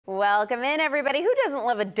Welcome in, everybody. Who doesn't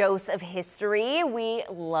love a dose of history? We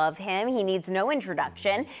love him. He needs no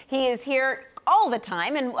introduction. He is here all the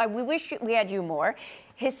time, and we wish we had you more.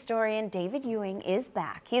 Historian David Ewing is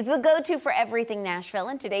back. He's the go-to for everything Nashville,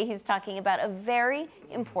 and today he's talking about a very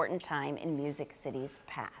important time in Music City's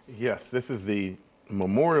past. Yes, this is the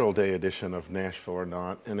Memorial Day edition of Nashville or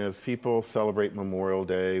Not, and as people celebrate Memorial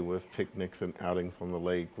Day with picnics and outings on the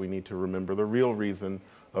lake, we need to remember the real reason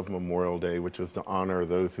of Memorial Day, which is to honor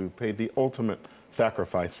those who paid the ultimate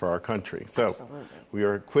sacrifice for our country. So Absolutely. we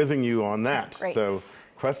are quizzing you on that. Great. So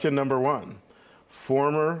question number one.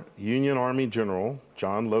 Former Union Army General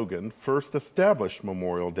John Logan first established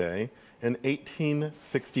Memorial Day in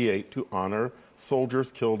 1868 to honor soldiers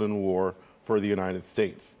killed in war for the United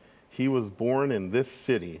States. He was born in this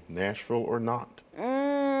city, Nashville or not?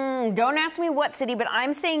 Don't ask me what city, but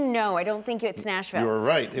I'm saying no. I don't think it's Nashville. You are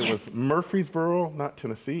right. It Yes. was Murfreesboro, not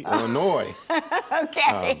Tennessee, Illinois.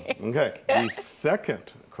 Okay. Okay. The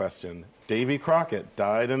second question. Davy Crockett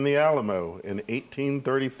died in the Alamo in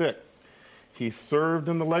 1836. He served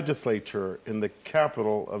in the legislature in the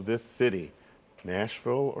capital of this city,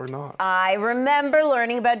 Nashville or not? I remember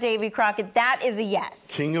learning about Davy Crockett. That is a yes.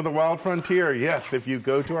 King of the Wild Frontier, yes. If you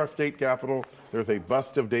go to our state capitol, there's a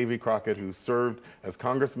bust of Davy Crockett who served as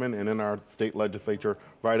congressman and in our state legislature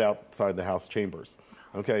right outside the House chambers.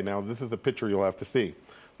 Okay, now this is a picture you'll have to see.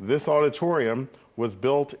 This auditorium was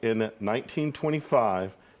built in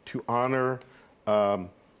 1925 to honor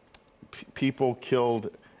people killed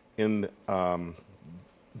in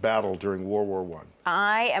battle during World War I.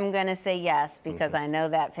 I am going to say yes because I know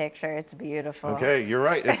that picture. It's beautiful. Okay, you're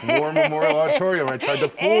right. It's War Memorial Auditorium. I tried to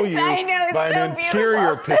fool you I know, it's by so an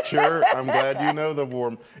interior beautiful. picture. I'm glad you know the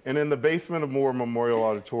War. And in the basement of War Memorial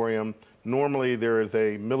Auditorium, normally there is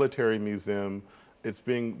a military museum.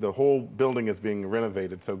 The whole building is being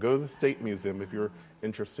renovated. So go to the State Museum if you're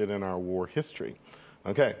interested in our war history.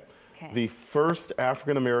 Okay. The first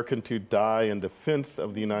African American to die in defense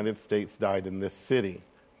of the United States died in this city,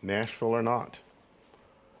 Nashville or not?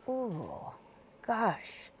 Ooh,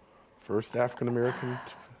 gosh. First African American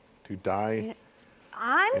to die.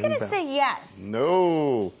 I'm going to say yes.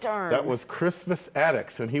 No. Darn. That was Crispus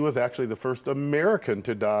Attucks, and he was actually the first American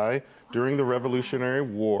to die during the Revolutionary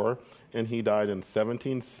War, and he died in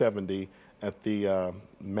 1770 at the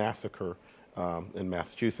massacre in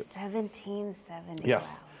Massachusetts. 1770. Yes.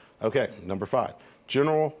 Wow. Okay, number 5.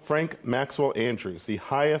 General Frank Maxwell Andrews, the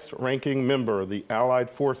highest ranking member of the Allied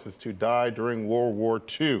forces to die during World War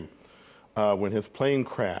II when his plane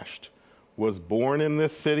crashed, was born in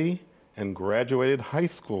this city and graduated high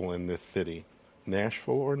school in this city,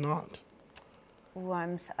 Nashville or not? Ooh,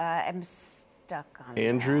 I'm stuck on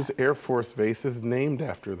Andrews that. Air Force Base is named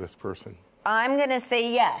after this person. I'm going to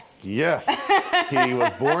say yes. Yes. He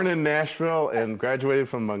was born in Nashville and graduated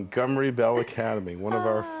from Montgomery Bell Academy. One of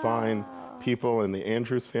our fine people, and the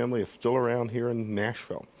Andrews family is still around here in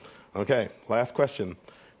Nashville. Okay, last question.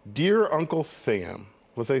 Dear Uncle Sam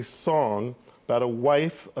was a song about a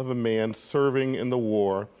wife of a man serving in the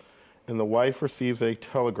war, and the wife receives a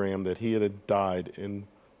telegram that he had died in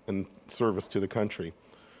service to the country.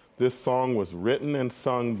 This song was written and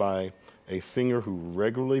sung by a singer who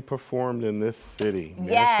regularly performed in this city.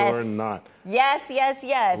 Yes. Nashville or not? Yes, yes,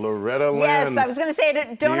 yes. Loretta Lynn. Yes, I was going to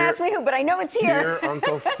say, don't ask me who, but I know it's here. Dear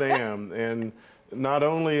Uncle Sam. And not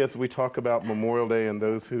only as we talk about Memorial Day and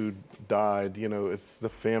those who died, you know, it's the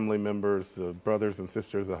family members, the brothers and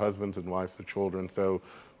sisters, the husbands and wives, the children. So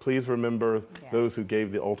please remember those who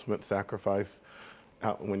gave the ultimate sacrifice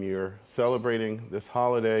out when you're celebrating this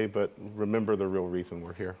holiday, but remember the real reason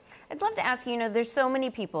we're here. I'd love to ask you, there's so many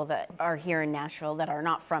people that are here in Nashville that are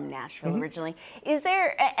not from Nashville originally. Is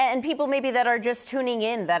there, and people maybe that are just tuning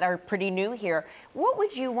in that are pretty new here, what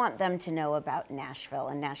would you want them to know about Nashville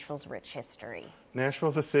and Nashville's rich history?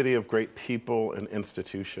 Nashville's a city of great people and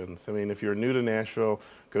institutions. I mean, if you're new to Nashville,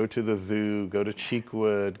 go to the zoo, go to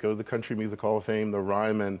Cheekwood, go to the Country Music Hall of Fame, the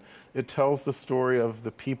Ryman. It tells the story of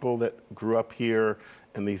the people that grew up here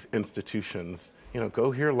in these institutions. You know,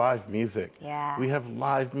 go hear live music. Yeah. We have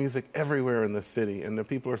live music everywhere in the city, and the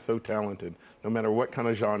people are so talented. No matter what kind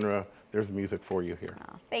of genre, there's music for you here.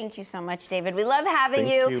 Oh, thank you so much, David. We love having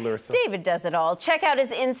Thank you, Larissa. David does it all. Check out his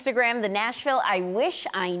Instagram, the Nashville I Wish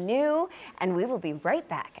I Knew, and we will be right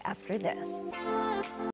back after this.